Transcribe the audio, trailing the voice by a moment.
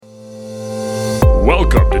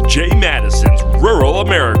Welcome to Jay Madison's Rural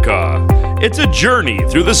America. It's a journey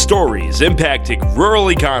through the stories impacting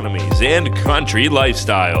rural economies and country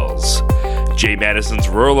lifestyles. Jay Madison's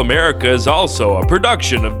Rural America is also a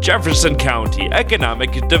production of Jefferson County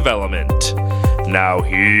Economic Development. Now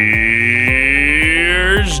here's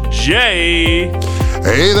Jay.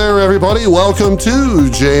 Hey there, everybody. Welcome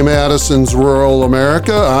to Jay Madison's Rural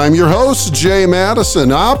America. I'm your host, Jay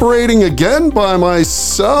Madison, operating again by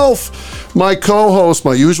myself. My co-host,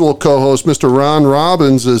 my usual co-host, Mr. Ron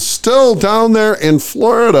Robbins, is still down there in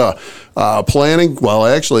Florida planning. Well,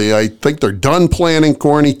 actually, I think they're done planning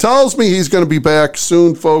corn. He tells me he's going to be back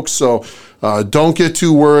soon, folks, so don't get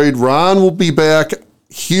too worried. Ron will be back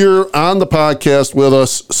here on the podcast with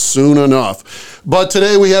us soon enough. But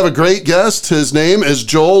today we have a great guest. His name is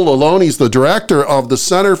Joel Lalone. He's the director of the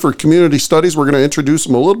Center for Community Studies. We're going to introduce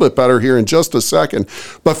him a little bit better here in just a second.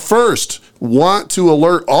 But first, want to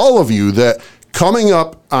alert all of you that coming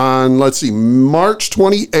up on, March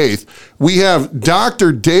 28th, we have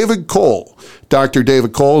Dr. David Cole. Dr.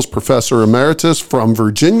 David Cole is Professor Emeritus from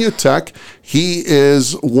Virginia Tech. He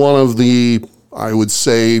is one of the, I would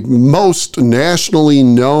say, most nationally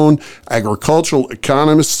known agricultural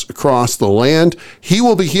economists across the land. He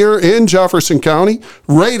will be here in Jefferson County,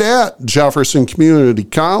 right at Jefferson Community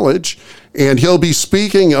College, and he'll be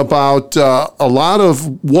speaking about a lot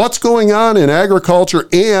of what's going on in agriculture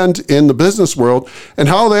and in the business world and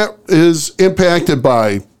how that is impacted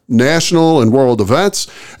by national and world events.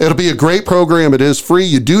 It'll be a great program. It is free.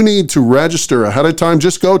 You do need to register ahead of time.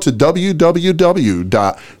 Just go to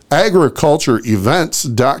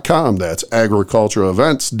www.agricultureevents.com. That's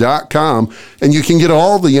agricultureevents.com. And you can get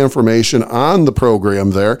all the information on the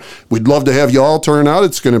program there. We'd love to have you all turn out.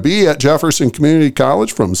 It's going to be at Jefferson Community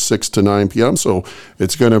College from 6 to 9 p.m. So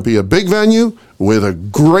it's going to be a big venue with a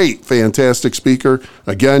great, fantastic speaker.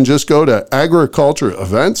 Again, just go to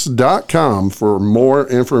agricultureevents.com for more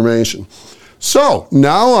information. So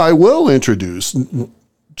now I will introduce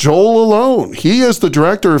Joel Lalone. He is the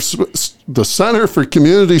director of the Center for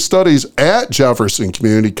Community Studies at Jefferson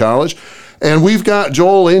Community College. And we've got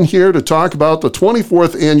Joel in here to talk about the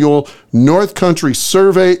 24th Annual North Country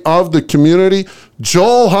Survey of the Community.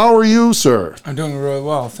 Joel, how are you, sir? I'm doing really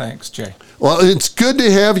well, thanks, Jay. Well, it's good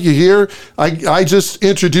to have you here. I just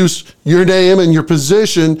introduced your name and your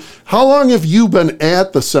position. How long have you been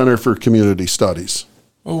at the Center for Community Studies?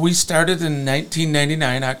 Well, we started in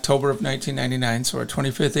 1999, October of 1999, so our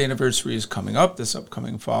 25th anniversary is coming up this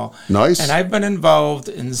upcoming fall. Nice. And I've been involved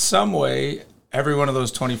in some way every one of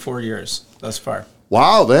those 24 years thus far.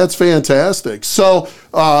 Wow, that's fantastic. So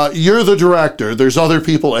you're the director. There's other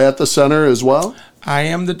people at the center as well? I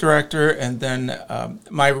am the director, and then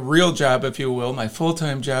my real job, if you will, my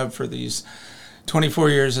full-time job for these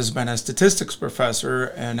 24 years has been a statistics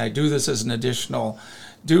professor, and I do this as an additional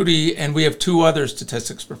duty, and we have two other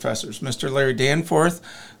statistics professors, Mr. Larry Danforth,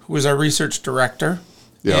 who is our research director,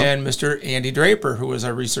 and Mr. Andy Draper, who is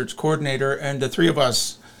our research coordinator, and the three of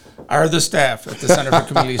us are the staff at the Center for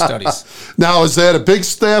Community Studies. Now, is that a big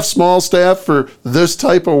staff, small staff for this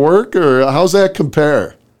type of work, or how's that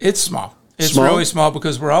compare? It's small. It's really small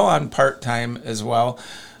because we're all on part-time as well.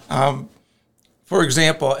 For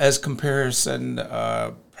example, as comparison,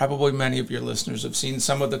 probably many of your listeners have seen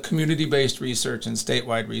some of the community-based research and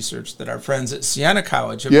statewide research that our friends at Siena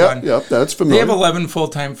College have done. Yep, that's familiar. They have 11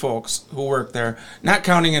 full-time folks who work there, not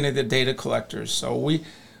counting any of the data collectors. So we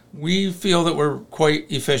feel that we're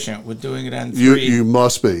quite efficient with doing it on three. You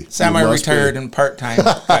must be. Semi-retired and part-time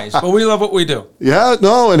guys. But we love what we do. Yeah,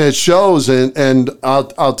 no, and it shows. And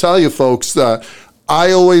I'll tell you, folks, I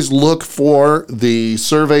always look for the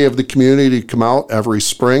survey of the community to come out every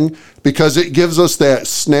spring because it gives us that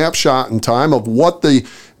snapshot in time of what the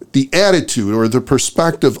attitude or the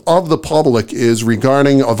perspective of the public is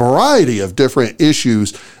regarding a variety of different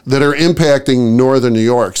issues that are impacting Northern New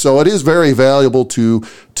York. So it is very valuable to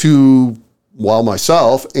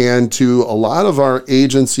myself and to a lot of our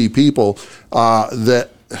agency people that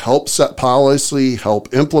help set policy,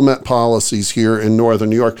 help implement policies here in Northern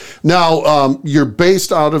New York. Now, you're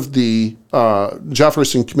based out of the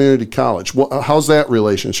Jefferson Community College. How's that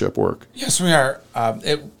relationship work? Yes, we are.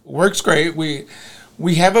 It works great. We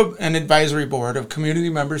have an advisory board of community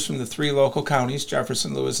members from the three local counties,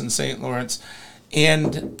 Jefferson, Lewis, and St. Lawrence,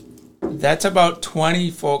 and that's about 20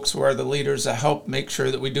 folks who are the leaders that help make sure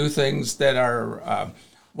that we do things that are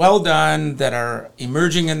well done, that are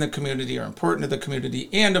emerging in the community, are important to the community.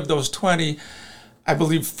 And of those 20, I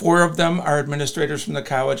believe 4 of them are administrators from the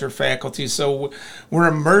college or faculty. So we're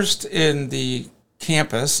immersed in the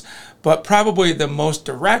campus. But probably the most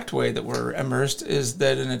direct way that we're immersed is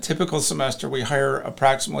that in a typical semester, we hire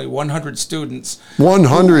approximately 100 students.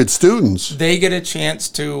 100 students? They get a chance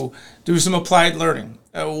to do some applied learning.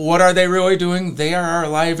 What are they really doing? They are our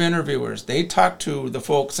live interviewers. They talk to the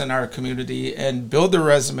folks in our community and build their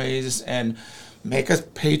resumes and make a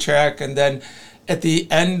paycheck. And then at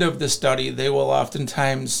the end of the study, they will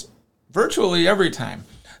oftentimes, virtually every time,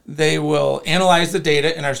 they will analyze the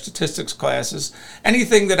data in our statistics classes.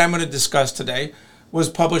 Anything that I'm going to discuss today was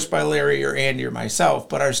published by Larry or Andy or myself,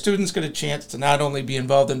 but our students get a chance to not only be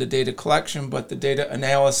involved in the data collection, but the data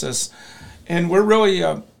analysis. And we're really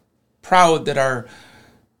proud that our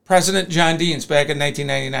President John Deans, back in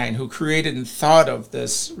 1999, who created and thought of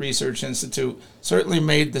this research institute, certainly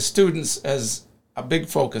made the students as a big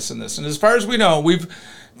focus in this. And as far as we know, we've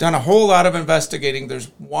done a whole lot of investigating.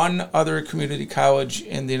 There's one other community college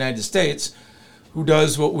in the United States who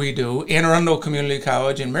does what we do, Anne Arundel Community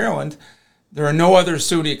College in Maryland. There are no other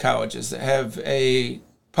SUNY colleges that have a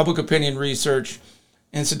public opinion research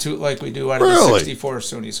institute like we do out of the 64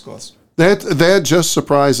 SUNY schools. That just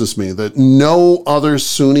surprises me that no other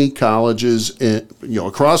SUNY colleges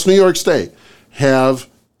across New York State have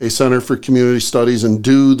a Center for Community Studies and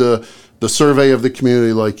do the survey of the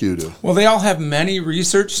community like you do. Well, they all have many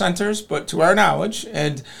research centers, but to our knowledge,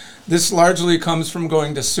 and this largely comes from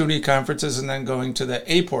going to SUNY conferences and then going to the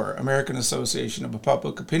APOR, American Association of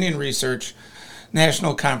Public Opinion Research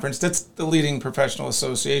National Conference. That's the leading professional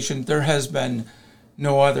association. There has been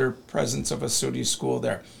no other presence of a SUNY school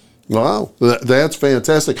there. Wow, that's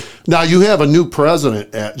fantastic. Now, you have a new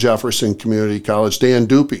president at Jefferson Community College, Dan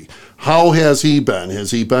Dupe. How has he been?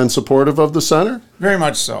 Has he been supportive of the center? Very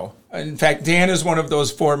much so. In fact, Dan is one of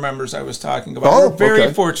those 4 members I was talking about. We're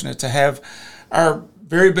very fortunate to have our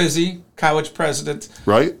very busy college president.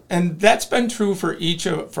 Right. And that's been true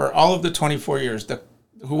for all of the 24 years.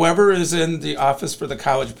 Whoever is in the office for the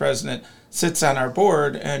college president sits on our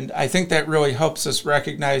board, and I think that really helps us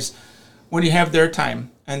recognize when you have their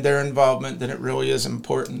time and their involvement that it really is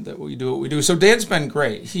important that we do what we do. So Dan's been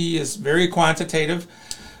great. He is very quantitative,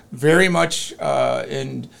 very much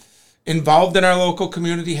involved in our local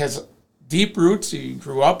community, has deep roots. He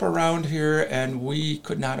grew up around here, and we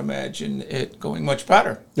could not imagine it going much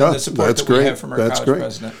better than the support that we have from our college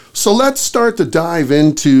president. So let's start to dive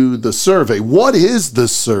into the survey. What is the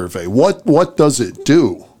survey? What does it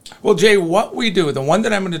do? Well, Jay, what we do, the one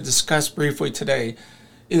that I'm going to discuss briefly today,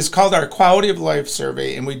 is called our Quality of Life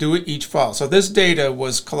Survey, and we do it each fall. So this data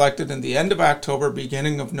was collected in the end of October,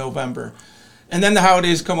 beginning of November. And then the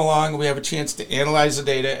holidays come along, and we have a chance to analyze the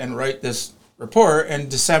data and write this report and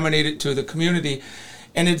disseminate it to the community.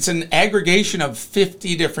 And it's an aggregation of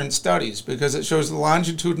 50 different studies because it shows the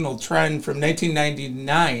longitudinal trend from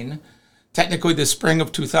 1999. Technically, the spring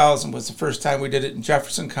of 2000 was the first time we did it in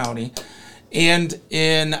Jefferson County. And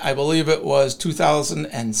in, I believe it was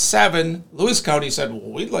 2007, Lewis County said,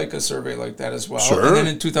 well, we'd like a survey like that as well. Sure. And then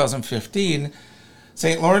in 2015,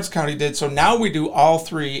 St. Lawrence County did. So now we do all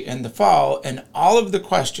 3 in the fall, and all of the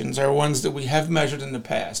questions are ones that we have measured in the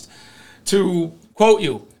past. To quote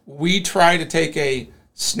you, we try to take a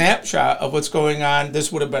snapshot of what's going on.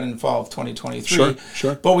 This would have been in fall of 2023.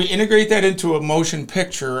 Sure. But we integrate that into a motion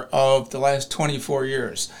picture of the last 24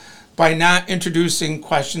 years. By not introducing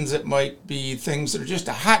questions that might be things that are just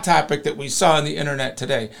a hot topic that we saw on the internet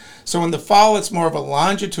today. So in the fall, it's more of a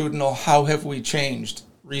longitudinal, how have we changed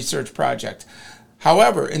research project.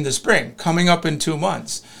 However, in the spring, coming up in 2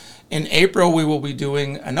 months, in April, we will be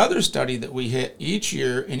doing another study that we hit each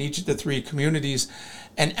year in each of the 3 communities.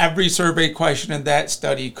 And every survey question in that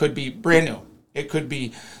study could be brand new. It could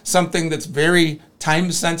be something that's very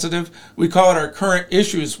time sensitive. We call it our current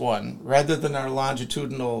issues one rather than our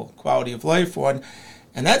longitudinal quality of life one.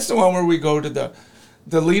 And that's the one where we go to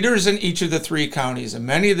the leaders in each of the 3 counties and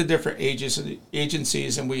many of the different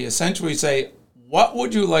agencies, and we essentially say, what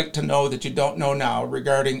would you like to know that you don't know now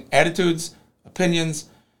regarding attitudes, opinions,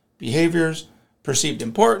 behaviors, perceived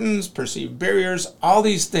importance, perceived barriers, all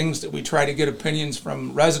these things that we try to get opinions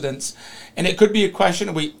from residents. And it could be a question,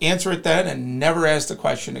 and we answer it then and never ask the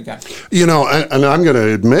question again. You know, and I'm going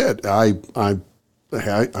to admit, I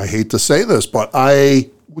hate to say this, but I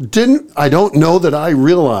don't know that I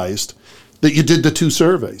realized that you did the 2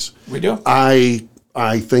 surveys. We do.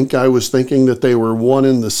 I think I was thinking that they were one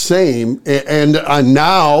and the same. And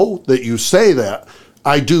now that you say that,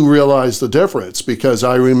 I do realize the difference because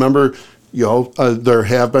I remember, there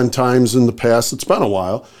have been times in the past, it's been a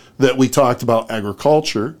while, that we talked about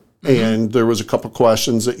agriculture. Mm-hmm. And there was a couple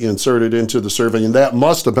questions that you inserted into the survey, and that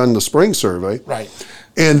must have been the spring survey. Right.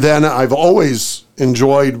 And then I've always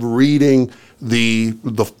enjoyed reading the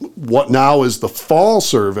what now is the fall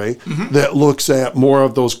survey that looks at more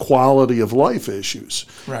of those quality of life issues.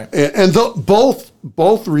 Right. And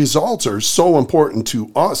both results are so important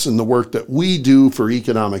to us in the work that we do for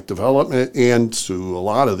economic development and to a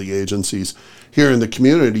lot of the agencies here in the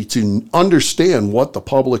community to understand what the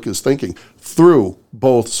public is thinking through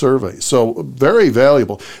both surveys. So very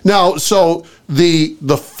valuable. Now, so the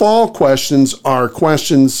fall questions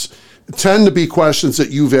tend to be questions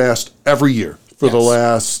that you've asked every year for the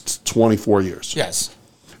last 24 years. Yes.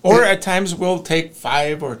 Or at times we'll take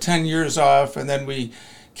 5 or 10 years off, and then we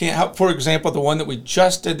can't help. For example, the one that we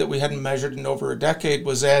just did that we hadn't measured in over a decade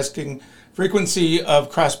was asking frequency of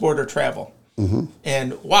cross-border travel.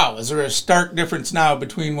 And wow, is there a stark difference now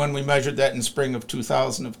between when we measured that in spring of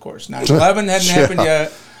 2000, of course. 9/11 hadn't happened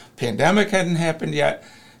yet. Pandemic hadn't happened yet.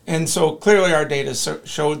 And so clearly our data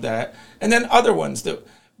showed that. And then other ones that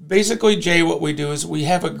basically, Jay, what we do is we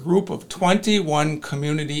have a group of 21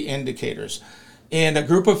 community indicators. And a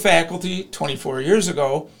group of faculty 24 years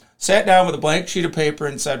ago sat down with a blank sheet of paper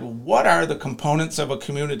and said, what are the components of a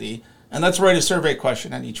community? And let's write a survey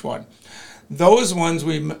question on each one. Those ones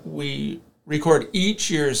we record each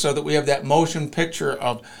year so that we have that motion picture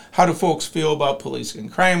of how do folks feel about police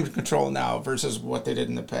and crime control now versus what they did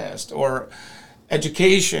in the past, or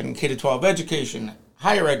education, K-12 education,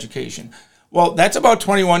 higher education. Well, that's about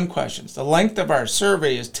 21 questions. The length of our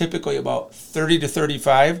survey is typically about 30 to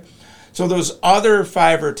 35. So those other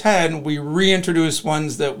 5 or 10, we reintroduce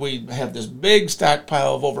ones that we have this big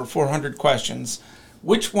stockpile of over 400 questions.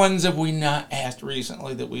 Which ones have we not asked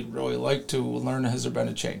recently that we'd really like to learn? Has there been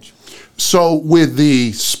a change? So with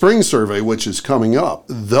the spring survey, which is coming up,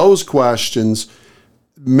 those questions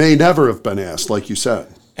may never have been asked, like you said.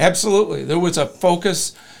 Absolutely. There was a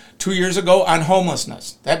focus 2 years ago on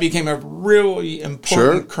homelessness. That became a really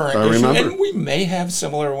important current issue. Remember. And we may have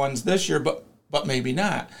similar ones this year, but maybe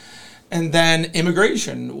not. And then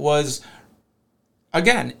immigration was,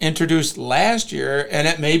 again, introduced last year, and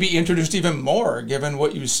it may be introduced even more given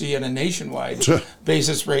what you see on a nationwide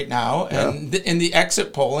basis right now. And in the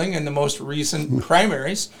exit polling and the most recent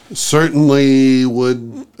primaries. Certainly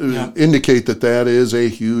would indicate that is a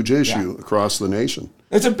huge issue across the nation.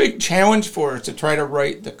 It's a big challenge for us to try to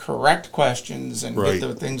write the correct questions and get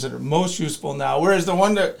the things that are most useful now. Whereas the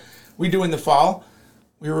one that we do in the fall,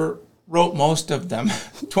 wrote most of them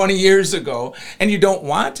 20 years ago, and you don't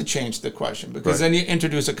want to change the question because then you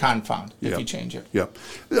introduce a confound if you change it. Yeah,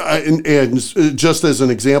 and just as an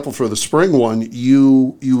example for the spring one,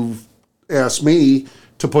 you asked me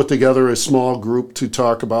to put together a small group to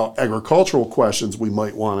talk about agricultural questions we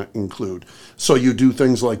might want to include. So you do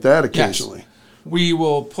things like that occasionally. Yes. We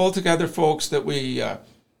will pull together folks that we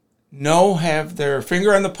know have their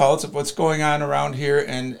finger on the pulse of what's going on around here,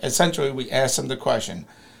 and essentially we ask them the question,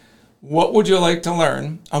 what would you like to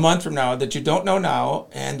learn a month from now that you don't know now?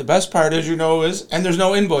 And the best part is, and there's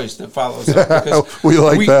no invoice that follows it. Because we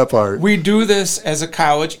like that part. We do this as a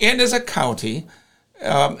college and as a county,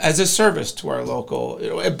 as a service to our local.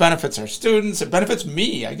 It benefits our students. It benefits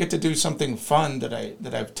me. I get to do something fun that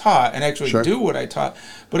I've taught and actually do what I taught.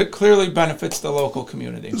 But it clearly benefits the local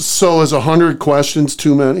community. So is 100 questions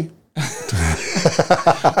too many?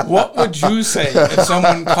 What would you say if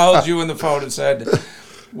someone called you on the phone and said,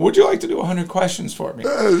 would you like to do 100 questions for me?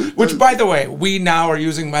 Which, by the way, we now are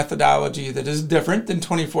using methodology that is different than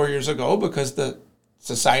 24 years ago because the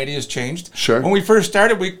society has changed. Sure. When we first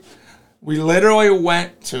started, we literally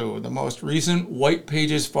went to the most recent White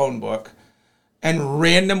Pages phone book and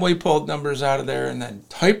randomly pulled numbers out of there and then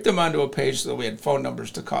typed them onto a page so that we had phone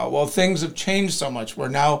numbers to call. Well, things have changed so much where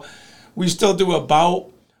now we still do about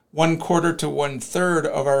 1/4 to 1/3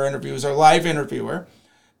 of our interviews are live interviewer.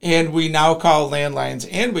 And we now call landlines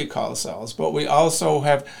and we call cells, but we also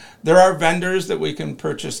there are vendors that we can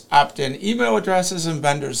purchase opt-in email addresses and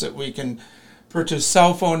vendors that we can purchase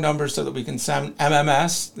cell phone numbers so that we can send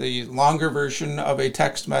MMS, the longer version of a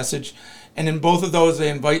text message. And in both of those, they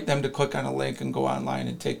invite them to click on a link and go online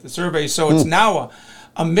and take the survey. So it's now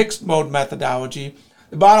a mixed mode methodology.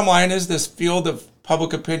 The bottom line is this field of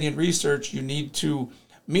public opinion research, you need to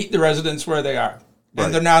meet the residents where they are.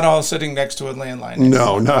 And they're not all sitting next to a landline anymore.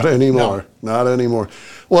 No, not anymore. No. Not anymore.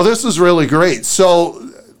 Well, this is really great. So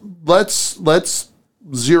let's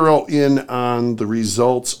zero in on the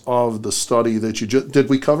results of the study that you just did.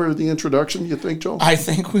 We cover the introduction, you think, Joel? I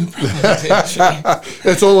think we probably did, Jay.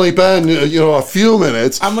 It's only been a few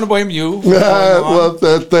minutes. I'm going to blame you. Well,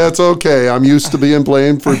 that's okay. I'm used to being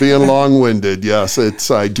blamed for being long-winded. Yes,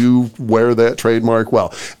 I do wear that trademark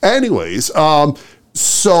well. Anyways,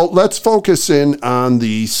 so let's focus in on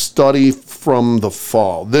the study from the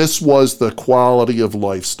fall. This was the quality of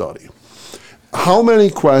life study. How many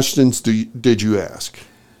questions did you ask?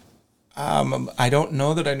 I don't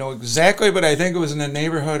know that I know exactly, but I think it was in the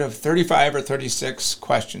neighborhood of 35 or 36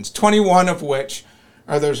 questions, 21 of which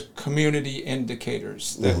are those community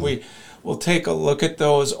indicators that we will take a look at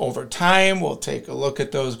those over time. We'll take a look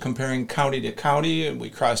at those comparing county to county, and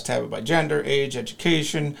we cross-tab it by gender, age,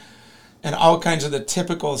 education, and all kinds of the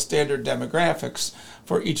typical standard demographics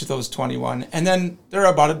for each of those 21. And then there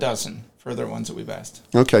are about a dozen further ones that we've asked.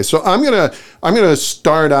 Okay, so I'm gonna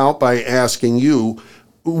start out by asking you,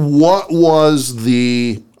 what was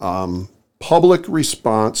the public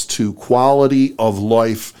response to quality of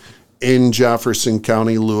life in Jefferson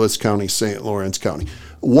County, Lewis County, St. Lawrence County?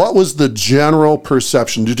 What was the general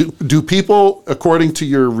perception? Do people, according to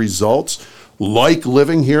your results, like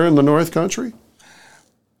living here in the North Country?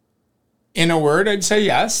 In a word, I'd say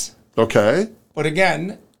yes. Okay. But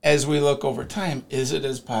again, as we look over time, is it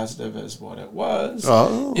as positive as what it was?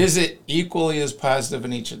 Oh. Is it equally as positive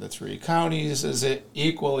in each of the three counties? Is it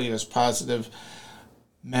equally as positive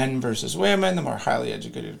men versus women, the more highly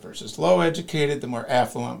educated versus low educated, the more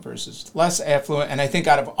affluent versus less affluent? And I think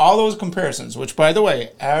out of all those comparisons, which by the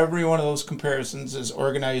way, every one of those comparisons is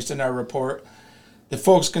organized in our report that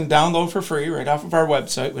folks can download for free right off of our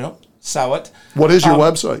website. We don't sell it. What is your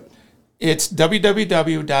website? It's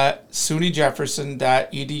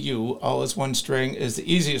www.sunyjefferson.edu. All is one string is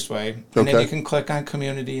the easiest way. And then you can click on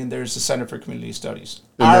community, and there's the Center for Community Studies.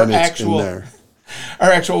 And then it's in there.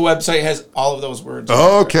 Our actual website has all of those words.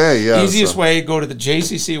 Okay, yeah. Easiest way, go to the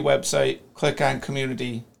JCC website, click on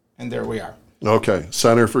community, and there we are. Okay,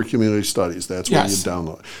 Center for Community Studies. That's where you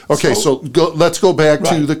download. Okay, so let's go back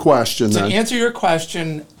to the question then. To answer your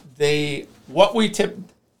question, what we tip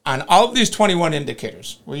on all of these 21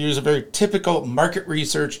 indicators, we use a very typical market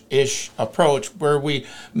research-ish approach where we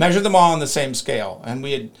measure them all on the same scale. And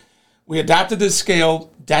we adopted this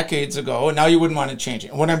scale decades ago, and now you wouldn't want to change it.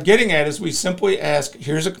 And what I'm getting at is we simply ask,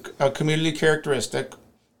 here's a community characteristic,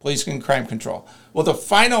 police and crime control. Well, the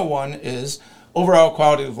final one is overall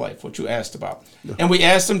quality of life, which you asked about. Yeah. And we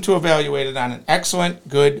asked them to evaluate it on an excellent,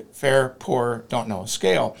 good, fair, poor, don't know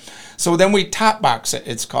scale. So then we top box it,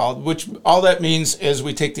 it's called, which all that means is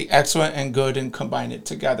we take the excellent and good and combine it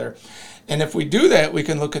together. And if we do that, we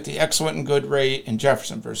can look at the excellent and good rate in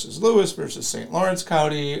Jefferson versus Lewis versus St. Lawrence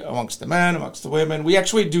County, amongst the men, amongst the women. We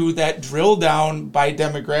actually do that drill down by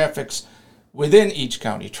demographics within each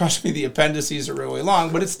county. Trust me, the appendices are really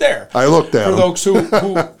long, but it's there. I looked at for them. folks who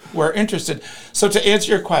were interested. So to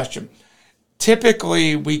answer your question,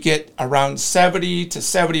 typically we get around 70 to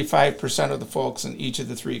 75% of the folks in each of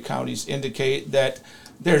the three counties indicate that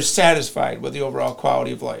they're satisfied with the overall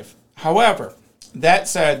quality of life. However, that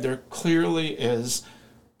said, there clearly is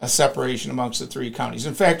a separation amongst the three counties.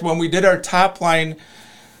 In fact, when we did our top line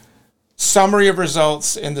summary of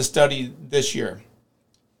results in the study this year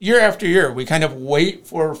after year, we kind of wait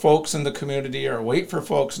for folks in the community or wait for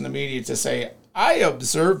folks in the media to say, I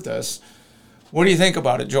observed this. What do you think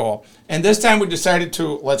about it, Joel? And this time we decided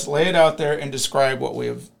to let's lay it out there and describe what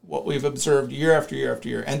we've observed year after year after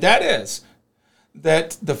year. And that is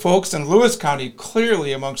that the folks in Lewis County,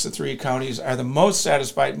 clearly amongst the three counties, are the most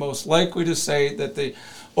satisfied, most likely to say that the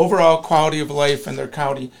overall quality of life in their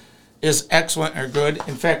county is excellent or good.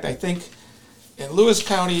 In fact, I think in Lewis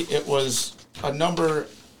County it was a number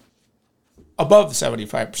above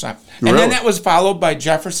 75%. And then that was followed by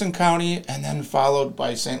Jefferson County and then followed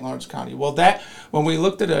by St. Lawrence County. Well, that when we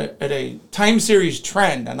looked at a time series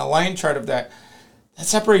trend and a line chart of that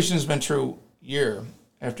separation has been true year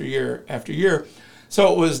after year after year.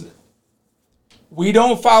 So it was, we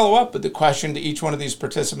don't follow up with the question to each one of these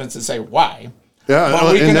participants and say why. Yeah,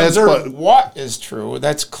 but we can observe what is true.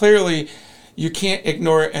 That's clearly, you can't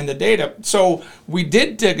ignore it in the data. So we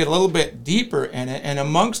did dig a little bit deeper in it, and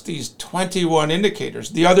amongst these 21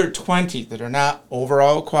 indicators, the other 20 that are not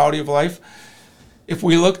overall quality of life, if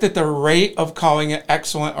we looked at the rate of calling it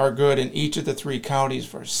excellent or good in each of the three counties,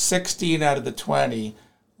 for 16 out of the 20,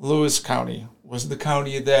 Lewis County was the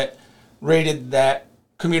county that rated that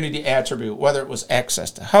community attribute, whether it was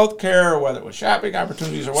access to health care or whether it was shopping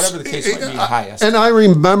opportunities or whatever the case might be, highest. And I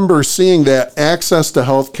remember seeing that access to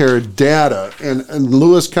health care data, and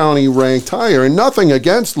Lewis County ranked higher. And nothing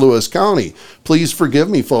against Lewis County. Please forgive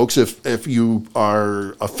me, folks, if you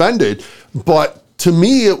are offended. But to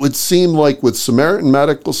me, it would seem like with Samaritan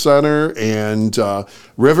Medical Center and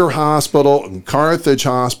River Hospital and Carthage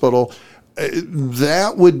Hospital,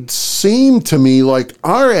 that would seem to me like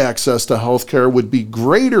our access to health care would be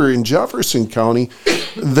greater in Jefferson County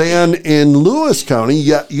than in Lewis County,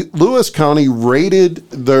 yet Lewis County rated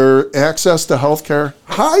their access to health care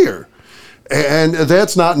higher. And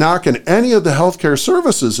that's not knocking any of the healthcare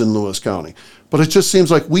services in Lewis County, but it just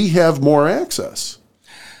seems like we have more access.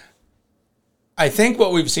 I think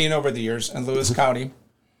what we've seen over the years in Lewis County,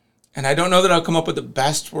 and I don't know that I'll come up with the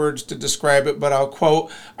best words to describe it, but I'll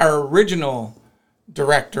quote our original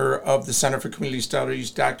director of the Center for Community Studies,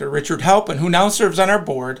 Dr. Richard Halpin, who now serves on our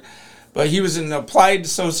board, but he was an applied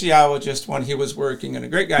sociologist when he was working, and a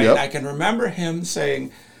great guy. Yep. And I can remember him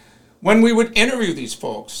saying, when we would interview these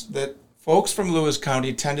folks, that folks from Lewis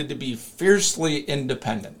County tended to be fiercely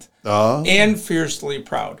independent and fiercely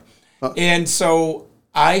proud. And so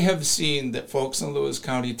I have seen that folks in Lewis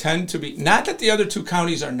County tend to be, not that the other two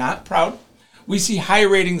counties are not proud. We see high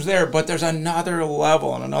ratings there, but there's another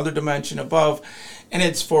level and another dimension above, and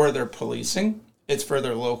it's for their policing. It's for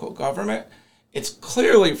their local government. It's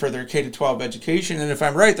clearly for their K-12 education. And if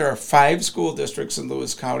I'm right, there are 5 school districts in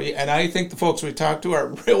Lewis County, and I think the folks we talk to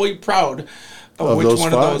are really proud of which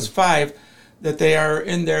one of those 5 that they are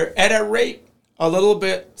in there at a rate a little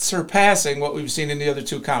bit surpassing what we've seen in the other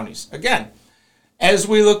 2 counties. Again, as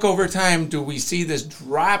we look over time, do we see this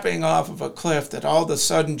dropping off of a cliff that all of a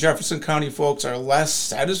sudden Jefferson County folks are less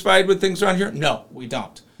satisfied with things around here? No, we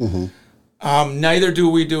don't. Neither do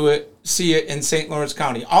we see it in St. Lawrence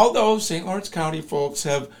County. Although St. Lawrence County folks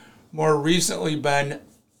have more recently been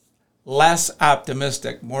less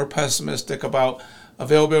optimistic, more pessimistic about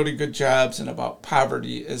availability of good jobs and about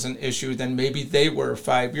poverty as an issue than maybe they were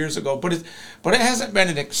 5 years ago. But it hasn't been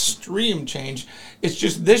an extreme change. It's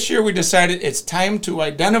just this year we decided it's time to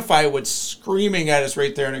identify what's screaming at us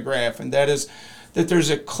right there in a graph, and that is that there's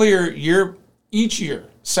a clear each year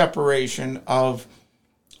separation of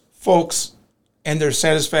folks and their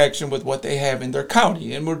satisfaction with what they have in their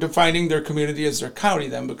county. And we're defining their community as their county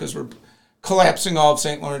then, because we're collapsing all of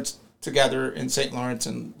St. Lawrence together in St. Lawrence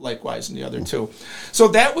and likewise in the other 2. So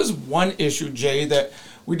that was one issue, Jay, that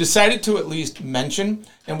we decided to at least mention.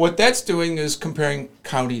 And what that's doing is comparing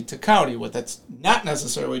county to county. What that's not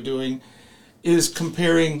necessarily doing is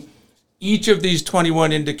comparing each of these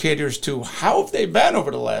 21 indicators to how have they been over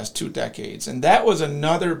the last 2 decades. And that was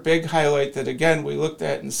another big highlight that, again, we looked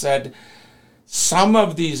at and said, some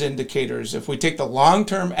of these indicators, if we take the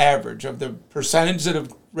long-term average of the percentage that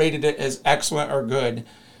have rated it as excellent or good,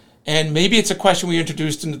 and maybe it's a question we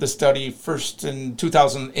introduced into the study first in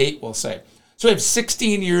 2008, we'll say. So we have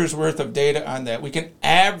 16 years worth of data on that. We can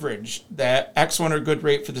average that excellent or good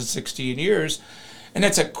rate for the 16 years. And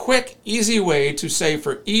that's a quick, easy way to say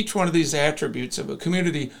for each one of these attributes of a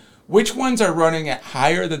community, which ones are running at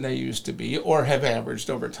higher than they used to be or have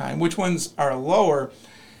averaged over time, which ones are lower.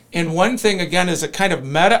 And one thing, again, is a kind of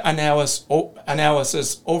meta-analysis,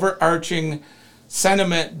 overarching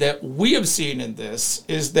sentiment that we have seen in this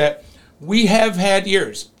is that we have had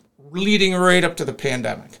years leading right up to the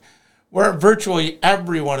pandemic where virtually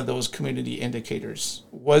every one of those community indicators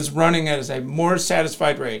was running at a more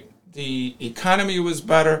satisfied rate. The economy was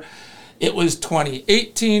better. It was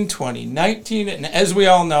 2018, 2019, and as we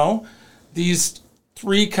all know, these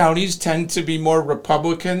 3 counties tend to be more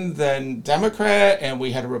Republican than Democrat, and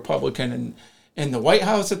we had a Republican in the White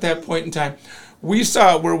House at that point in time. We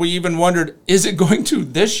saw where we even wondered, is it going to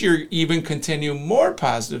this year even continue more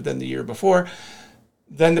positive than the year before?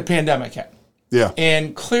 Then the pandemic hit. Yeah.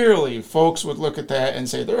 And clearly, folks would look at that and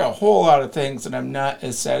say, there are a whole lot of things that I'm not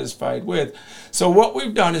as satisfied with. So what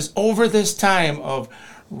we've done is over this time of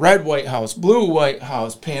red White House, blue White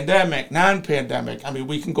House, pandemic, non-pandemic, I mean,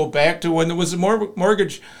 we can go back to when there was a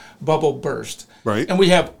mortgage bubble burst. Right. And we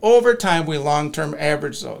have, over time, we long-term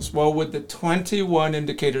average those. Well, with the 21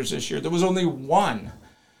 indicators this year, there was only 1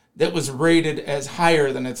 that was rated as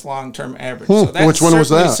higher than its long-term average. So that Which one was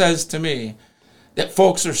that? says to me that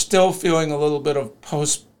folks are still feeling a little bit of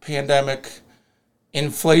post-pandemic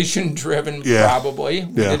inflation-driven, probably.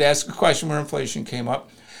 We did ask a question where inflation came up.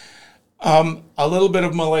 A little bit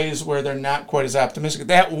of malaise where they're not quite as optimistic.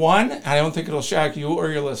 That one, I don't think it'll shock you or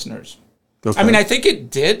your listeners. Okay. I mean, I think it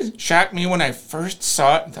did shock me when I first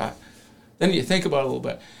saw it and thought, then you think about it a little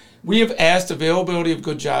bit. We have asked availability of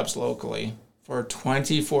good jobs locally for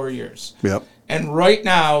 24 years. Yep. And right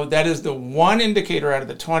now, that is the one indicator out of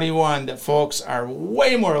the 21 that folks are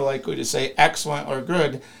way more likely to say excellent or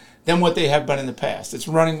good than what they have been in the past. It's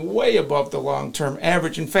running way above the long-term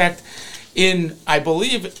average. In fact, I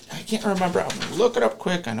believe, I can't remember, I'm going to look it up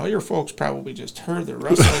quick. I know your folks probably just heard the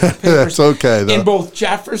rustling of the papers. That's okay, though. In both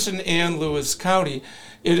Jefferson and Lewis County,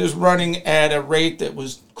 it is running at a rate that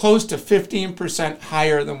was close to 15%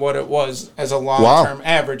 higher than what it was as a long-term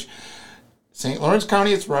average. St. Lawrence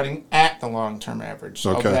County, it's running at the long-term average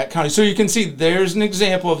of that county. So you can see there's an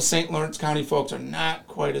example of St. Lawrence County folks are not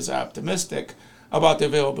quite as optimistic about the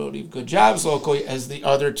availability of good jobs locally as the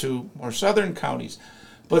other two more southern counties.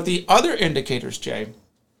 But the other indicators, Jay,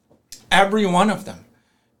 every one of them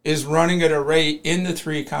is running at a rate in the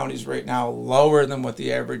 3 counties right now lower than what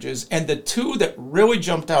the average is. And the 2 that really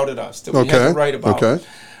jumped out at us that we had to write about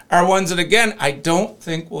are ones that, again, I don't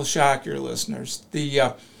think will shock your listeners.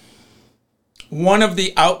 One of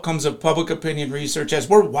the outcomes of public opinion research, as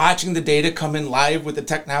we're watching the data come in live with the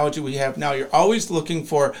technology we have now, you're always looking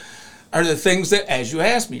for, are the things that, as you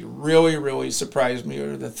asked me, really, really surprised me,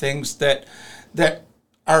 or the things that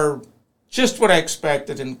are just what I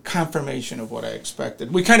expected and confirmation of what I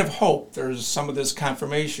expected. We kind of hope there's some of this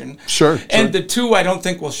confirmation. Sure. And the 2 I don't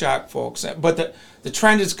think will shock folks. But the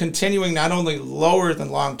trend is continuing not only lower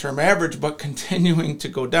than long-term average, but continuing to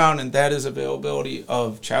go down, and that is availability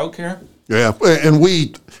of childcare. Yeah,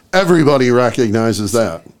 and everybody recognizes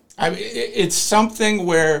that. I mean, it's something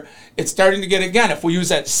where it's starting to get, again, if we use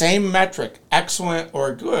that same metric, excellent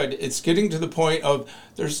or good, it's getting to the point of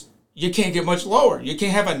you can't get much lower. You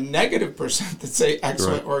can't have a negative percent that say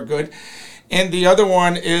excellent or good. And the other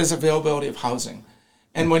one is availability of housing.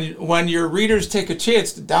 And when your readers take a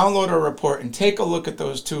chance to download our report and take a look at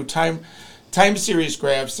those 2 time series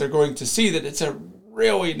graphs, they're going to see that it's a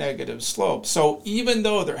really negative slope. So even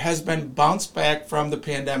though there has been bounce back from the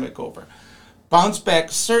pandemic bounce back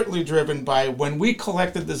certainly driven by when we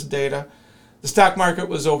collected this data, the stock market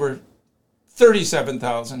was over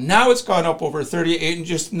 37,000. Now it's gone up over 38, and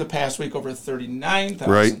just in the past week over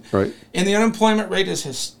 39,000. Right. And the unemployment rate is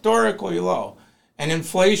historically low, and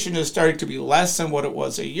inflation is starting to be less than what it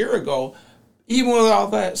was a year ago. Even with all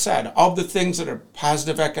that said, all the things that are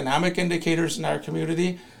positive economic indicators in our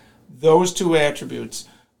community, those 2 attributes,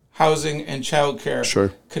 housing and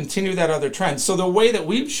childcare, continue that other trend. So the way that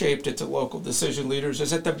we've shaped it to local decision leaders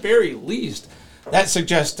is, at the very least, that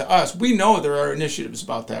suggests to us, we know there are initiatives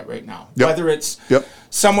about that right now. Whether it's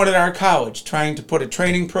someone at our college trying to put a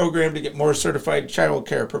training program to get more certified child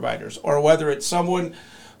care providers, or whether it's someone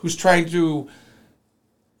who's trying to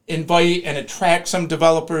invite and attract some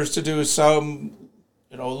developers to do some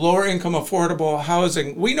lower income affordable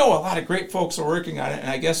housing. We know a lot of great folks are working on it, and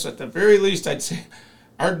I guess at the very least I'd say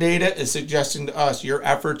our data is suggesting to us your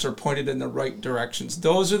efforts are pointed in the right directions.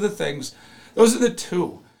 Those are the things, those are the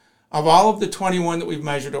 2. Of all of the 21 that we've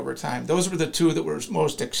measured over time, those were the 2 that were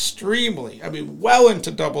most extremely, well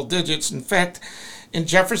into double digits. In fact, in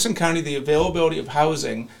Jefferson County, the availability of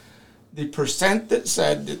housing, the percent that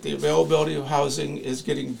said that the availability of housing is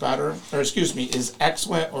getting better, is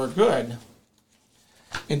excellent or good,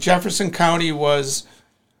 in Jefferson County was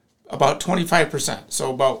about 25%.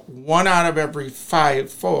 So about 1 out of every 5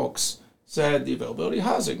 folks said the availability of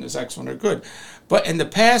housing is excellent or good. But in the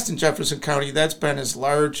past in Jefferson County, that's been as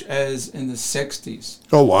large as in the 60s.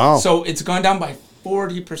 Oh, wow. So it's gone down by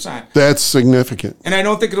 40%. That's significant. And I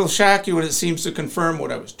don't think it'll shock you, and it seems to confirm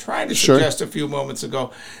what I was trying to suggest a few moments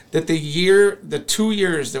ago, that the 2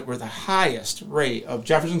 years that were the highest rate of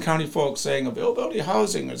Jefferson County folks saying availability of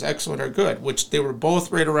housing is excellent or good, which they were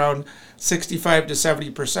both right around 65 to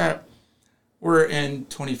 70%, were in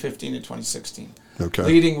 2015 and 2016. Okay.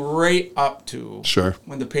 Leading right up to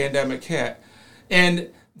when the pandemic hit. And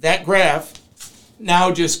that graph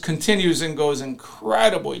now just continues and goes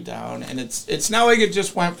incredibly down. And it's not like it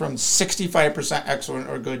just went from 65% excellent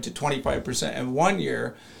or good to 25% in 1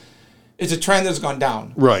 year. It's a trend that's gone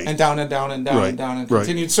down. Right. And down and down and down and down and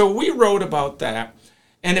continued. So we wrote about that.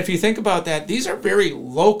 And if you think about that, these are very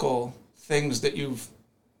local things that you've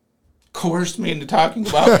coerced me into talking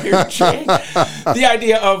about here, Jay. The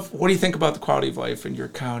idea of, what do you think about the quality of life in your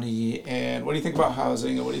county, and what do you think about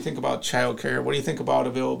housing, and what do you think about childcare, what do you think about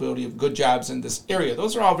availability of good jobs in this area?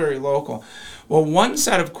 Those are all very local. Well, one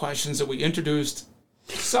set of questions that we introduced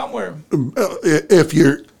somewhere. If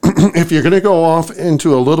you're going to go off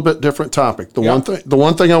into a little bit different topic, the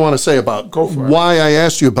one thing I want to say about why I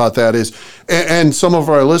asked you about that is, and some of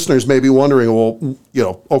our listeners may be wondering, well,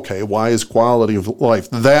 okay, why is quality of life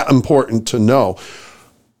that important to know?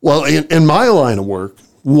 Well, in my line of work,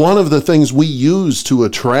 one of the things we use to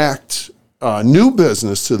attract new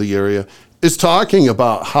business to the area is talking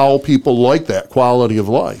about how people like that quality of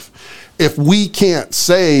life. If we can't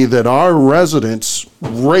say that our residents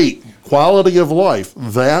rate quality of life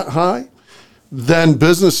that high, then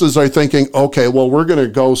businesses are thinking, okay, well, we're going to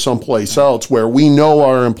go someplace else where we know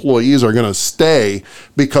our employees are going to stay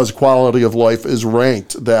because quality of life is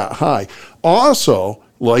ranked that high. Also,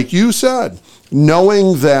 like you said,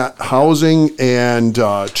 knowing that housing and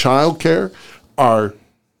childcare are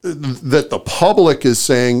that the public is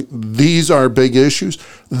saying these are big issues,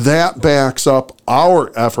 that backs up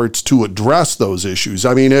our efforts to address those issues.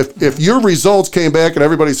 I mean, if your results came back and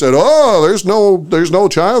everybody said, oh, there's no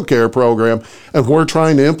child care program, and we're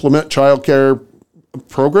trying to implement child care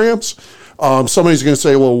programs, somebody's going to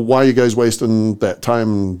say, well, why are you guys wasting that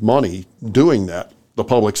time and money doing that? The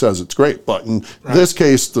public says it's great. But in this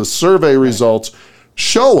case, the survey results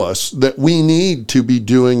show us that we need to be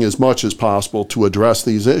doing as much as possible to address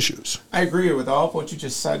these issues. I agree with all of what you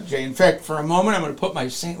just said, Jay. In fact, for a moment, I'm going to put my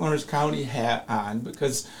St. Lawrence County hat on,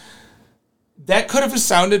 because that could have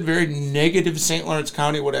sounded very negative, St. Lawrence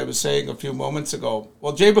County, what I was saying a few moments ago.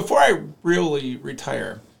 Well, Jay, before I really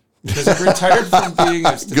retire, because I retired from being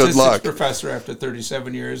a statistics professor after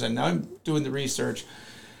 37 years, and now I'm doing the research.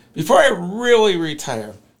 Before I really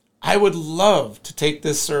retire, I would love to take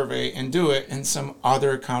this survey and do it in some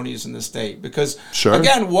other counties in the state, because,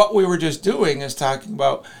 again, what we were just doing is talking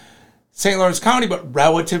about St. Lawrence County, but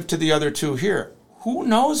relative to the other two here. Who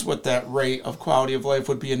knows what that rate of quality of life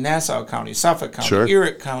would be in Nassau County, Suffolk County,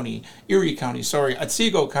 Erie County,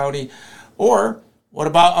 Otsego County, or what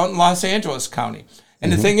about out in Los Angeles County?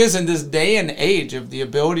 And the thing is, in this day and age of the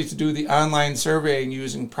ability to do the online surveying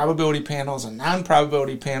using probability panels and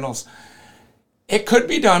non-probability panels, it could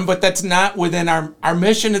be done, but that's not within our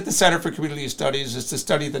mission at the Center for Community Studies, is to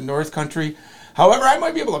study the North Country. However, I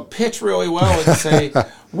might be able to pitch really well and say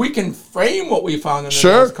we can frame what we found in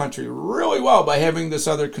the North Country really well by having this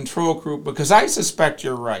other control group, because I suspect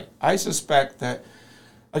you're right. I suspect that,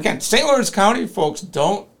 again, St. Lawrence County folks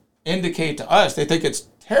don't indicate to us they think it's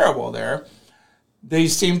terrible there. They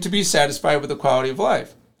seem to be satisfied with the quality of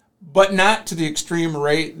life, but not to the extreme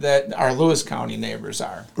rate that our Lewis County neighbors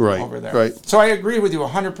are over there. Right. So I agree with you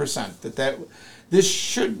 100% that this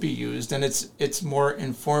should be used, and it's more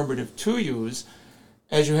informative to use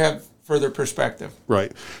as you have further perspective.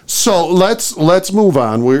 Right. So let's move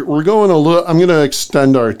on. We're going a little. I'm going to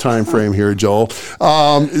extend our time frame here, Joel.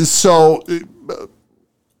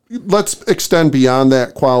 Let's extend beyond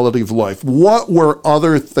that quality of life. What were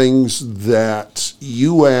other things that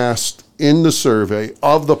you asked in the survey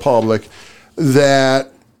of the public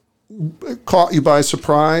that caught you by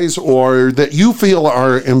surprise, or that you feel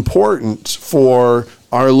are important for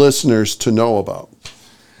our listeners to know about?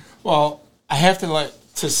 Well, I have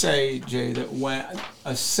to say, Jay, that when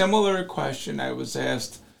a similar question I was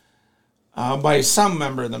asked by some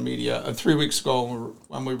member of the media 3 weeks ago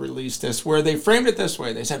when we released this, where they framed it this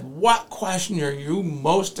way. They said, what question are you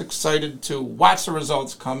most excited to watch the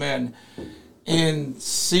results come in and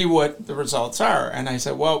see what the results are? And I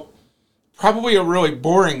said, well, probably a really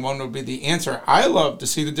boring one would be the answer. I love to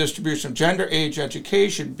see the distribution of gender, age,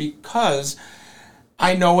 education, because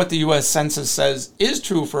I know what the U.S. Census says is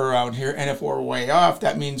true for around here, and if we're way off,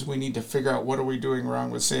 that means we need to figure out what are we doing wrong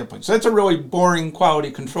with sampling. So that's a really boring quality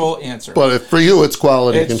control answer. But for you, it's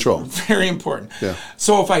quality control. Very important. Yeah.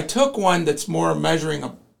 So if I took one that's more measuring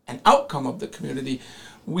an outcome of the community,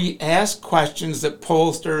 we ask questions that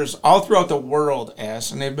pollsters all throughout the world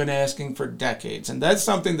ask, and they've been asking for decades. And that's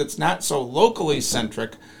something that's not so locally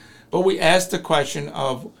centric, but we ask the question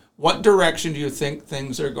of what direction do you think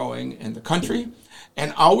things are going in the country?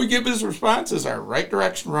 And all we give as responses are right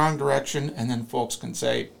direction, wrong direction, and then folks can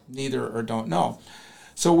say neither or don't know.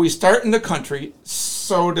 So we start in the country.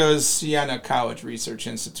 So does Siena College Research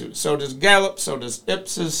Institute. So does Gallup. So does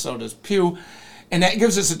Ipsos. So does Pew. And that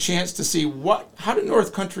gives us a chance to see how do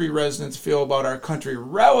North Country residents feel about our country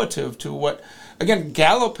relative to what, again,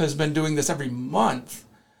 Gallup has been doing this every month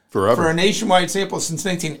forever for a nationwide sample since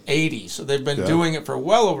 1980. So they've been doing it for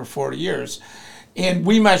well over 40 years. And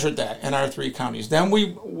we measured that in our 3 counties. Then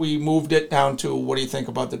we moved it down to what do you think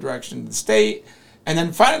about the direction of the state? And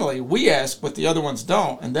then finally, we ask what the other ones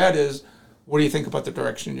don't, and that is, what do you think about the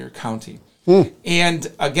direction in your county?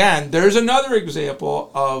 And again, there's another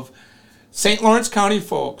example of St. Lawrence County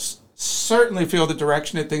folks certainly feel the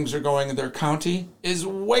direction that things are going in their county is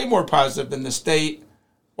way more positive than the state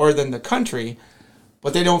or than the country,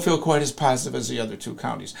 but they don't feel quite as positive as the other 2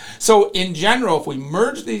 counties. So in general, if we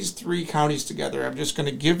merge these 3 counties together, I'm just going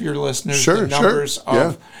to give your listeners the numbers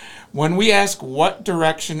of when we ask what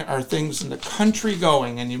direction are things in the country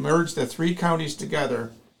going, and you merge the 3 counties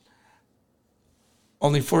together,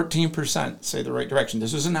 only 14% say the right direction.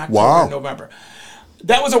 This was in October and November.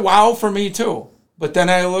 That was a wow for me too, But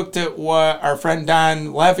then I looked at what our friend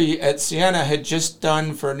Don Levy at Siena had just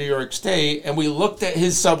done for New York State, and we looked at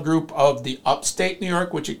his subgroup of the upstate New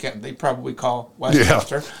York, which again they probably call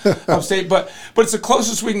Westchester, upstate, but it's the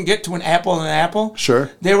closest we can get to an apple and an apple.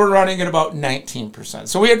 Sure. They were running at about 19%.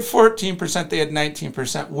 So we had 14%, they had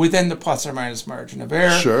 19% within the plus or minus margin of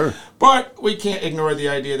error. Sure. But we can't ignore the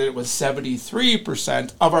idea that it was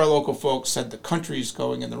 73% of our local folks said the country's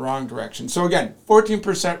going in the wrong direction. So again,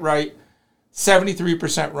 14% right,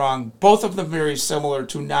 73% wrong, both of them very similar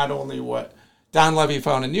to not only what Don Levy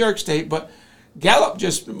found in New York State, but Gallup,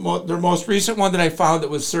 just their most recent one that I found that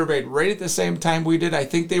was surveyed right at the same time we did, I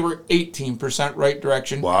think they were 18% right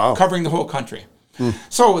direction, covering the whole country.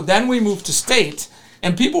 So then we moved to state,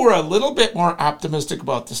 and people were a little bit more optimistic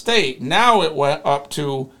about the state. Now it went up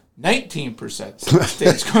to 19%.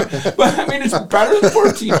 States going, but I mean, it's better than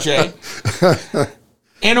 14, Jay.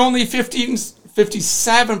 And only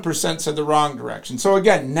 57% said the wrong direction. So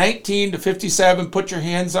again, 19 to 57, put your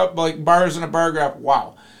hands up like bars in a bar graph.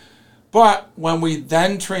 Wow. But when we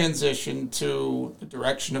then transition to the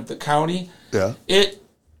direction of the county, it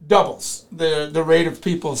doubles the rate of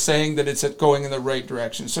people saying that it's going in the right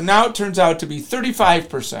direction. So now it turns out to be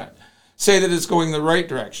 35% say that it's going in the right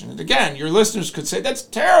direction. And again, your listeners could say, that's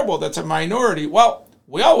terrible, that's a minority. Well,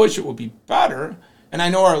 we all wish it would be better. And I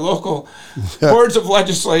know our local boards of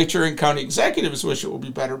legislature and county executives wish it would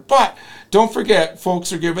be better. But don't forget,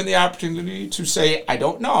 folks are given the opportunity to say, I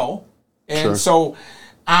don't know. And so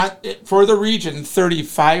for the region,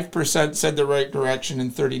 35% said the right direction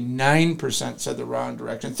and 39% said the wrong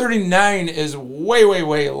direction. 39 is way, way,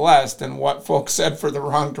 way less than what folks said for the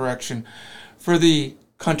wrong direction for the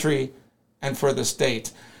country and for the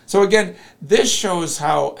state. So again, this shows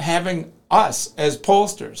how having us as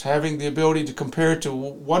pollsters, having the ability to compare to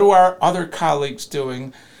what are our other colleagues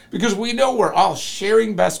doing, because we know we're all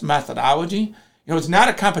sharing best methodology. It's not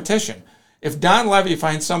a competition. If Don Levy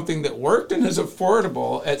finds something that worked and is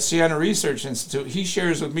affordable at Siena Research Institute, he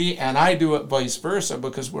shares with me and I do it vice versa,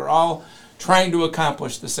 because we're all trying to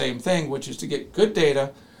accomplish the same thing, which is to get good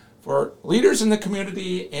data for leaders in the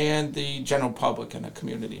community and the general public in the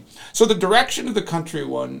community. So the direction of the country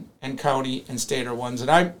one and county and state are ones that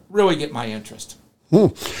I really get my interest.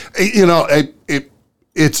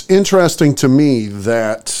 It's interesting to me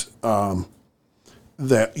that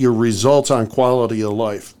that your results on quality of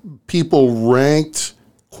life, people ranked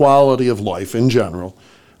quality of life in general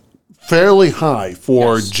fairly high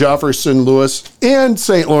for Jefferson, Lewis, and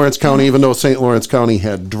St. Lawrence County, even though St. Lawrence County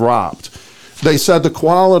had dropped. They said the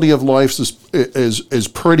quality of life is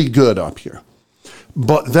pretty good up here.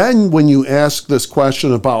 But then when you ask this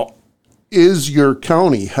question about, is your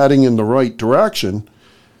county heading in the right direction,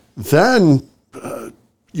 then,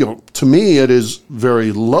 to me it is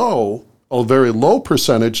very low, a very low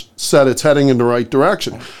percentage said it's heading in the right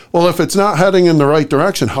direction. Well, if it's not heading in the right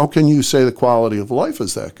direction, how can you say the quality of life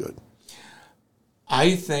is that good?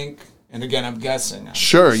 I think, and again, I'm guessing.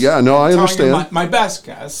 Sure, yeah, no, I understand. My best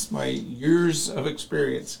guess, my years of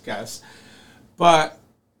experience guess. But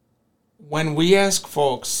when we ask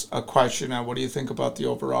folks a question on what do you think about the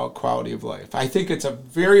overall quality of life, I think it's a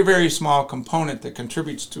very, very small component that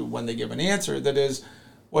contributes to when they give an answer, that is,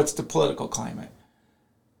 what's the political climate?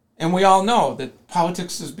 And we all know that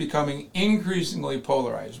politics is becoming increasingly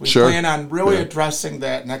polarized. We plan on really addressing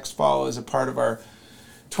that next fall as a part of our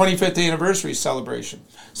 25th anniversary celebration.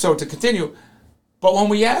 So to continue, but when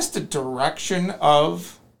we ask the direction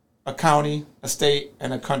of a county, a state,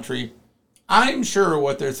 and a country, I'm sure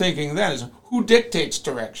what they're thinking then is, who dictates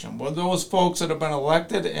direction? Well, those folks that have been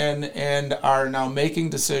elected and are now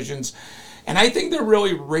making decisions. And I think they're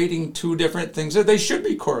really rating two different things that they should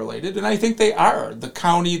be correlated, and I think they are. The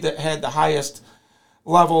county that had the highest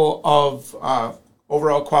level of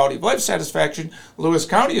overall quality of life satisfaction, Lewis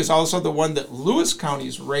County, is also the one that Lewis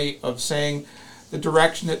County's rate of saying the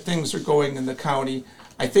direction that things are going in the county,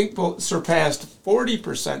 I think surpassed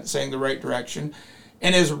 40% saying the right direction.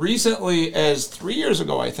 And as recently as 3 years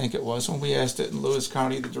ago, I think it was, when we asked it in Lewis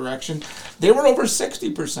County, the direction, they were over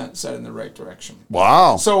 60% said in the right direction.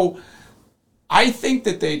 Wow. So I think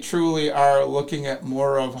that they truly are looking at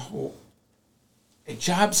more of a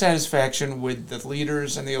job satisfaction with the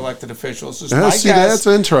leaders and the elected officials. Is my guess that's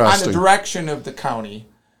interesting. On the direction of the county.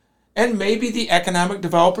 And maybe the economic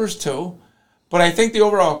developers too. But I think the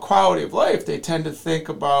overall quality of life, they tend to think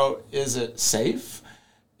about, is it safe?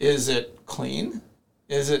 Is it clean?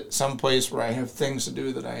 Is it someplace where I have things to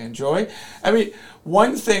do that I enjoy? I mean,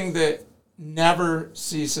 one thing that never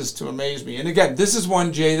ceases to amaze me, and again, this is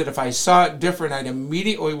one, Jay, that if I saw it different, I'd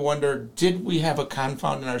immediately wonder, did we have a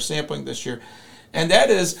confound in our sampling this year? And that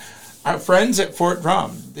is our friends at Fort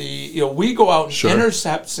Drum, we go out and Sure.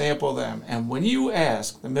 intercept sample them. And when you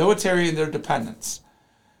ask the military and their dependents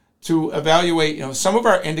to evaluate, some of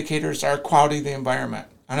our indicators are quality of the environment.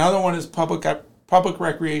 Another one is public outdoor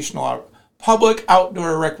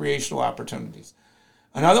recreational opportunities.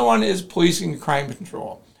 Another one is policing and crime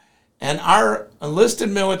control. And our enlisted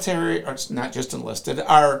military, or it's not just enlisted,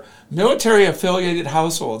 our military affiliated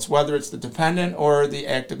households, whether it's the dependent or the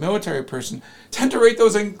active military person, tend to rate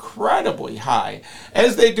those incredibly high,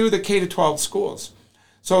 as they do the K-12 schools.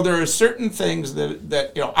 So there are certain things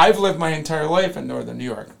that I've lived my entire life in northern New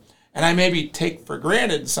York, and I maybe take for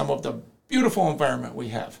granted some of the beautiful environment we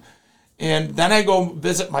have. And then I go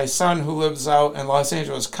visit my son who lives out in Los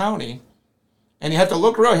Angeles County, and you have to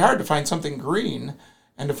look really hard to find something green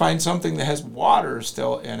and to find something that has water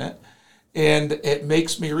still in it. And it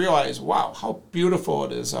makes me realize, wow, how beautiful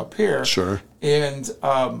it is up here. Sure. And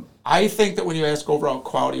I think that when you ask overall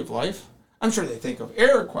quality of life, I'm sure they think of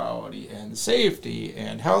air quality and safety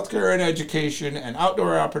and healthcare and education and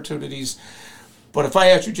outdoor opportunities. But if I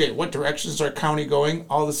ask you, Jay, what direction is our county going?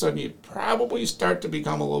 All of a sudden, you'd probably start to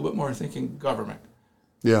become a little bit more thinking government.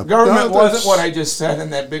 Yeah. Government wasn't what I just said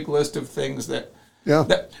in that big list of things that. Yeah.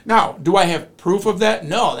 Now, do I have proof of that?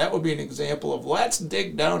 No, that would be an example of let's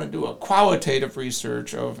dig down and do a qualitative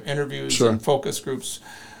research of interviews Sure. and focus groups.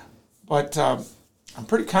 But I'm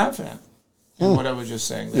pretty confident in what I was just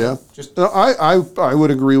saying there. Yeah. Just No, I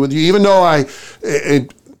would agree with you, even though I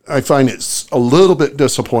find it's a little bit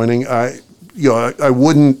disappointing. I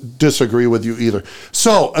wouldn't disagree with you either.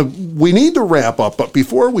 So we need to wrap up, but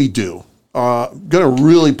before we do, I'm going to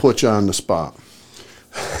really put you on the spot.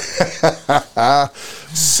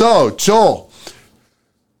 So, Joel,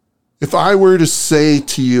 if I were to say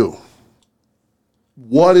to you,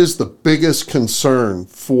 what is the biggest concern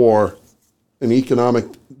for an economic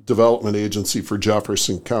development agency for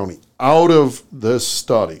Jefferson County out of this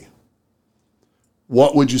study,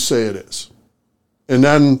 what would you say it is? And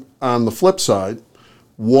then on the flip side,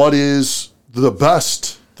 what is the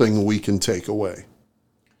best thing we can take away?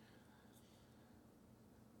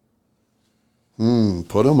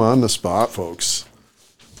 Put them on the spot, folks.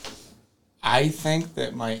 I think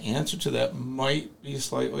that my answer to that might be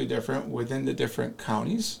slightly different within the different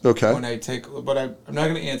counties. Okay. But I'm not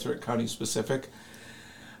going to answer it county specific.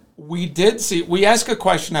 We asked a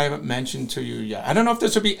question I haven't mentioned to you yet. I don't know if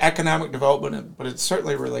this would be economic development, but it's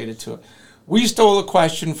certainly related to it. We stole a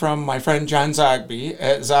question from my friend John Zogby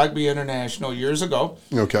at Zogby International years ago.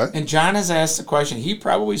 Okay. And John has asked the question. He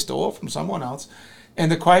probably stole it from someone else. And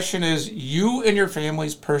the question is, you and your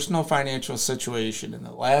family's personal financial situation in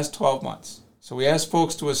the last 12 months. So we asked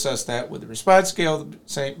folks to assess that with the response scale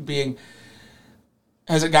being,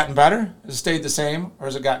 has it gotten better? Has it stayed the same? Or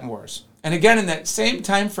has it gotten worse? And again, in that same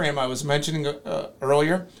time frame I was mentioning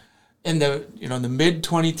earlier, in the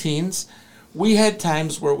mid-20 teens, we had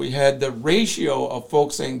times where we had the ratio of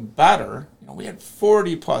folks saying better. We had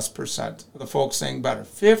 40+% of the folks saying better,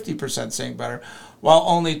 50% saying better, while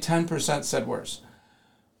only 10% said worse.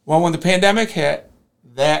 Well, when the pandemic hit,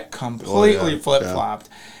 that completely flip-flopped.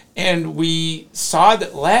 Yeah. And we saw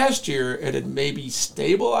that last year it had maybe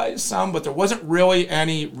stabilized some, but there wasn't really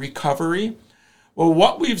any recovery. Well,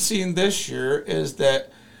 what we've seen this year is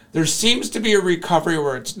that there seems to be a recovery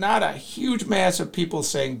where it's not a huge mass of people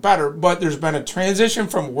saying better, but there's been a transition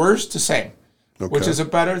from worse to same, which is a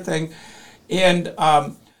better thing. And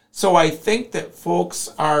so I think that folks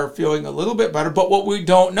are feeling a little bit better, but what we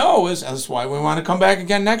don't know is, that's why we want to come back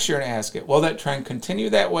again next year and ask it, will that trend continue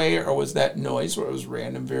that way, or was that noise, or it was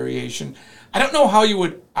random variation? I don't know how you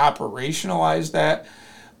would operationalize that,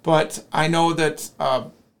 but I know that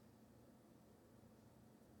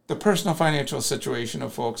the personal financial situation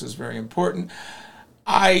of folks is very important.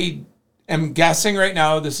 I am guessing right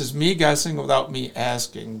now, this is me guessing without me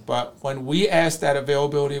asking, but when we asked that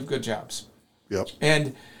availability of good jobs,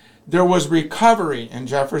 and there was recovery in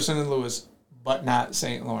Jefferson and Lewis, but not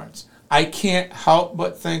St. Lawrence. I can't help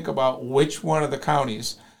but think about which one of the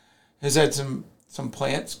counties has had some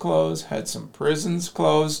plants close, had some prisons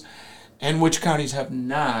close, and which counties have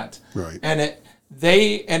not. Right. And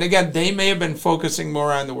they may have been focusing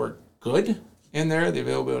more on the word good in there, the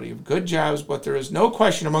availability of good jobs, but there is no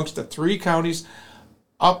question amongst the three counties,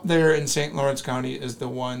 up there in St. Lawrence County is the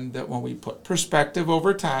one that when we put perspective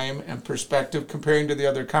over time and perspective comparing to the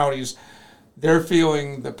other counties, they're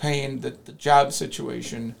feeling the pain, the job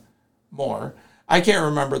situation more. I can't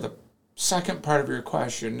remember the second part of your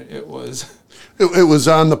question. It was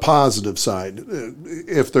on the positive side.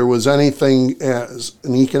 If there was anything as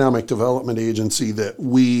an economic development agency that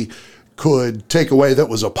we could take away that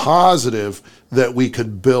was a positive that we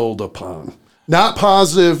could build upon. Not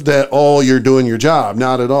positive that, oh, you're doing your job,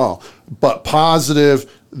 not at all, but positive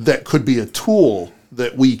that could be a tool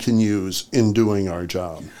that we can use in doing our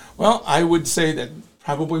job. Well, I would say that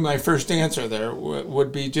probably my first answer there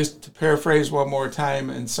would be, just to paraphrase one more time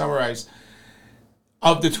and summarize,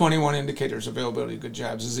 of the 21 indicators, availability of good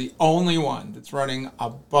jobs is the only one that's running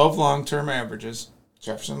above long-term averages.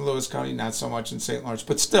 Jefferson and Lewis County, not so much in St. Lawrence,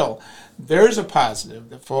 but still, there's a positive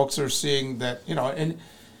that folks are seeing that, and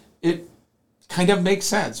it kind of makes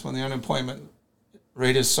sense when the unemployment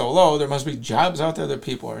rate is so low. There must be jobs out there that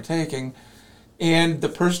people are taking. And the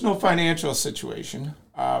personal financial situation,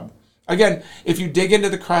 again, if you dig into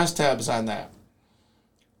the crosstabs on that,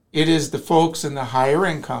 it is the folks in the higher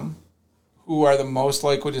income who are the most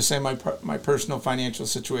likely to say my personal financial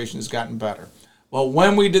situation has gotten better. Well,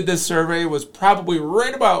 when we did this survey, it was probably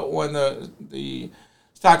right about when the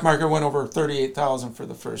stock market went over 38,000 for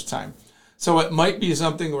the first time. So it might be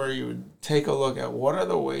something where you would take a look at what are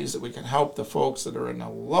the ways that we can help the folks that are in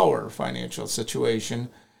a lower financial situation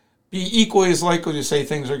be equally as likely to say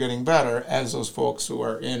things are getting better as those folks who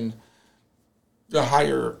are in the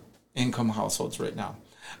higher income households right now.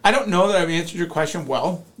 I don't know that I've answered your question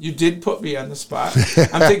well. You did put me on the spot.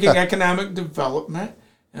 I'm thinking economic development,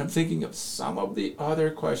 and I'm thinking of some of the other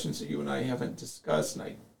questions that you and I haven't discussed, and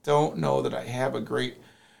I don't know that I have a great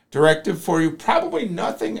directive for you. Probably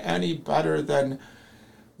nothing any better than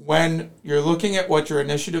when you're looking at what your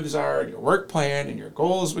initiatives are and your work plan and your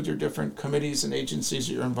goals with your different committees and agencies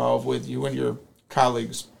that you're involved with, you and your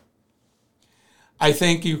colleagues. I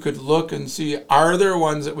think you could look and see, are there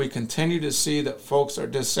ones that we continue to see that folks are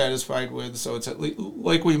dissatisfied with? So it's at least,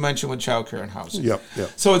 like we mentioned with child care and housing. Yep.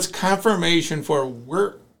 So it's confirmation for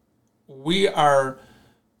we are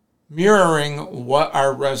mirroring what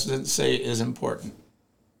our residents say is important.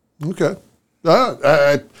 Okay.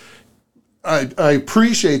 I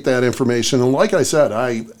appreciate that information. And like I said,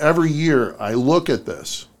 every year I look at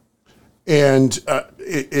this, and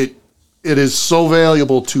it is so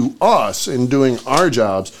valuable to us in doing our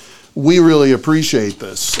jobs. We really appreciate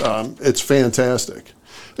this. It's fantastic.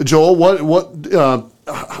 Joel,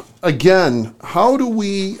 again, how do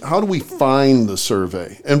we find the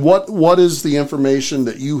survey, and what is the information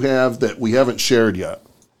that you have that we haven't shared yet?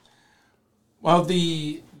 Well,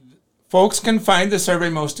 the folks can find the survey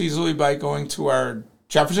most easily by going to our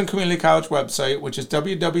Jefferson Community College website, which is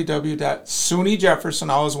www.sunyjefferson,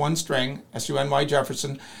 all is one string, SUNY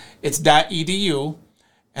Jefferson. It's .edu,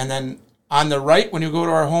 and then on the right, when you go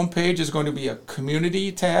to our homepage, is going to be a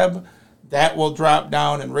community tab. That will drop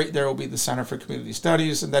down, and right there will be the Center for Community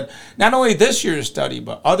Studies. And then not only this year's study,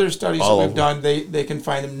 but other studies that we've done, they can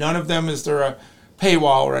find them. None of them is there a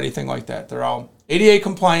paywall or anything like that. They're all ADA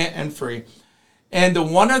compliant and free. And the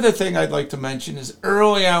one other thing I'd like to mention is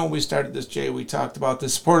early on when we started this, Jay, we talked about the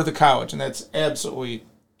support of the college, and that's absolutely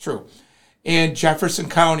true. And Jefferson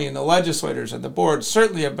County and the legislators and the board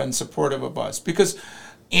certainly have been supportive of us, because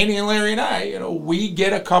Andy and Larry and I, we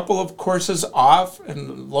get a couple of courses off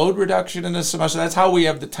and load reduction in the semester. That's how we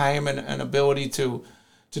have the time and ability to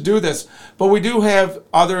do this. But we do have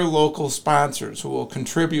other local sponsors who will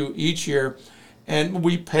contribute each year, and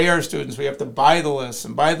we pay our students. We have to buy the lists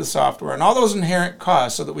and buy the software and all those inherent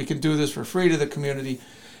costs so that we can do this for free to the community.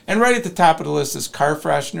 And right at the top of the list is Car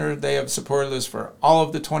Freshener. They have supported us for all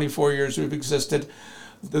of the 24 years we've existed.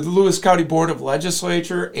 The Lewis County Board of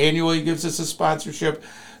Legislature annually gives us a sponsorship.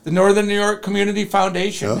 The Northern New York Community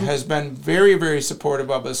Foundation has been very, very supportive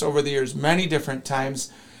of us over the years, many different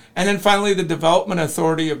times. And then finally, the Development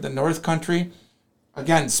Authority of the North Country,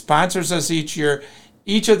 again, sponsors us each year.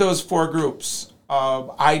 Each of those four groups,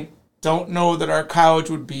 I don't know that our college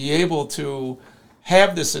would be able to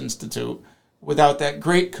have this institute without that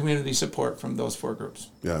great community support from those four groups.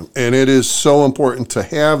 Yeah, and it is so important to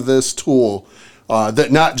have this tool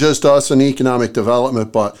that not just us in economic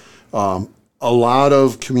development, but a lot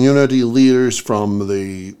of community leaders from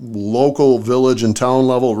the local village and town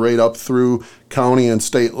level right up through county and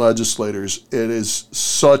state legislators. It is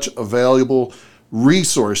such a valuable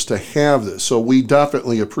resource to have this. So we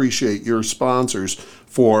definitely appreciate your sponsors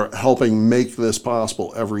for helping make this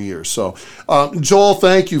possible every year. So Joel,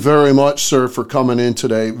 thank you very much, sir, for coming in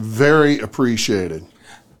today. Very appreciated.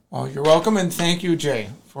 Well, you're welcome, and thank you, Jay,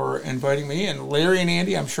 for inviting me. And Larry and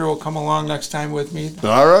Andy, I'm sure will come along next time with me.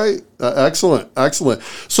 All right. Excellent.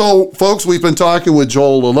 So, folks, we've been talking with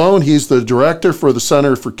Joel Lalone. He's the director for the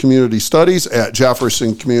Center for Community Studies at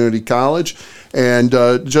Jefferson Community College. And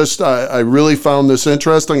I really found this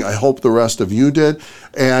interesting. I hope the rest of you did.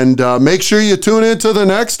 And make sure you tune in to the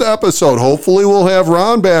next episode. Hopefully we'll have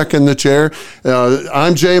Ron back in the chair.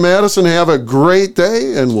 I'm Jay Madison. Have a great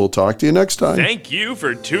day, and we'll talk to you next time. Thank you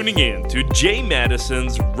for tuning in to Jay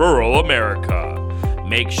Madison's Rural America.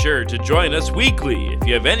 Make sure to join us weekly. If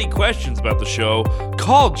you have any questions about the show,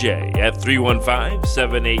 call Jay at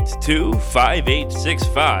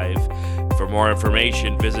 315-782-5865. For more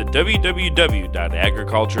information, visit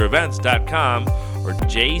www.agricultureevents.com or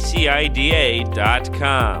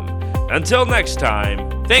jcida.com. Until next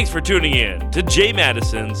time, thanks for tuning in to Jay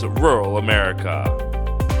Madison's Rural America.